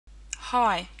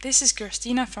Hi, this is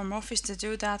Christina from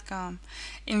OfficeToDo.com.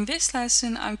 In this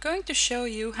lesson, I'm going to show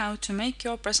you how to make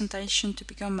your presentation to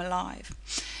become alive.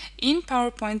 In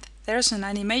PowerPoint, there's an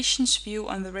animations view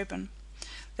on the ribbon.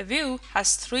 The view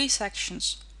has three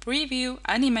sections: preview,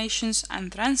 animations, and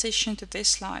transition to this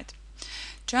slide.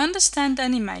 To understand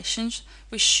animations,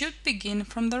 we should begin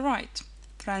from the right.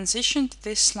 Transition to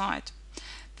this slide.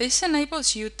 This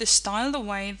enables you to style the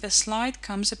way the slide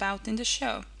comes about in the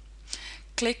show.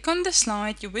 Click on the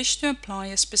slide you wish to apply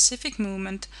a specific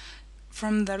movement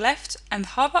from the left and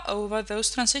hover over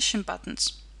those transition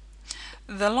buttons.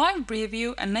 The live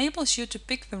preview enables you to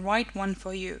pick the right one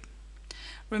for you.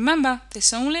 Remember,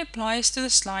 this only applies to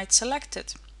the slide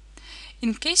selected.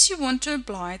 In case you want to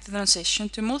apply the transition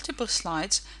to multiple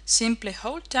slides, simply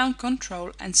hold down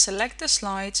Ctrl and select the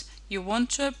slides you want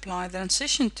to apply the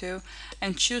transition to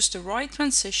and choose the right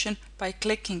transition by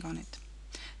clicking on it.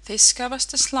 This covers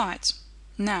the slides.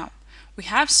 Now, we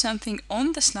have something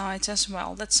on the slides as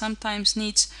well that sometimes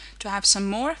needs to have some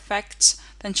more effects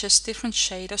than just different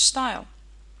shade or style.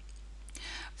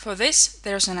 For this,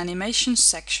 there's an animations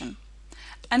section.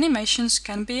 Animations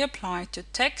can be applied to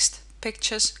text,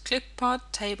 pictures, clipart,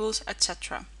 tables,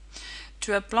 etc.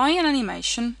 To apply an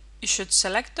animation, you should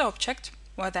select the object,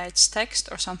 whether it's text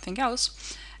or something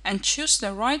else, and choose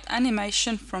the right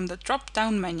animation from the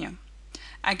drop-down menu.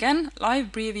 Again,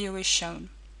 live preview is shown.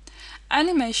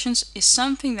 Animations is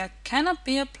something that cannot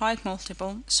be applied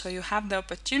multiple, so you have the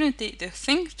opportunity to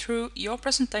think through your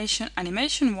presentation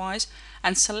animation-wise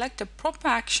and select a proper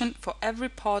action for every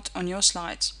part on your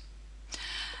slides.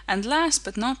 And last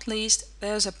but not least,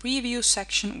 there's a preview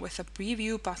section with a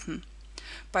preview button.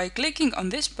 By clicking on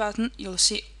this button, you'll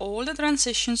see all the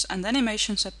transitions and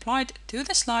animations applied to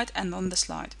the slide and on the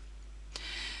slide.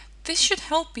 This should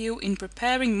help you in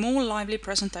preparing more lively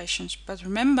presentations, but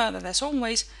remember that as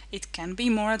always, it can be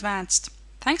more advanced.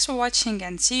 Thanks for watching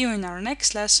and see you in our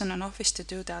next lesson on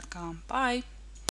OfficeToDo.com. Bye!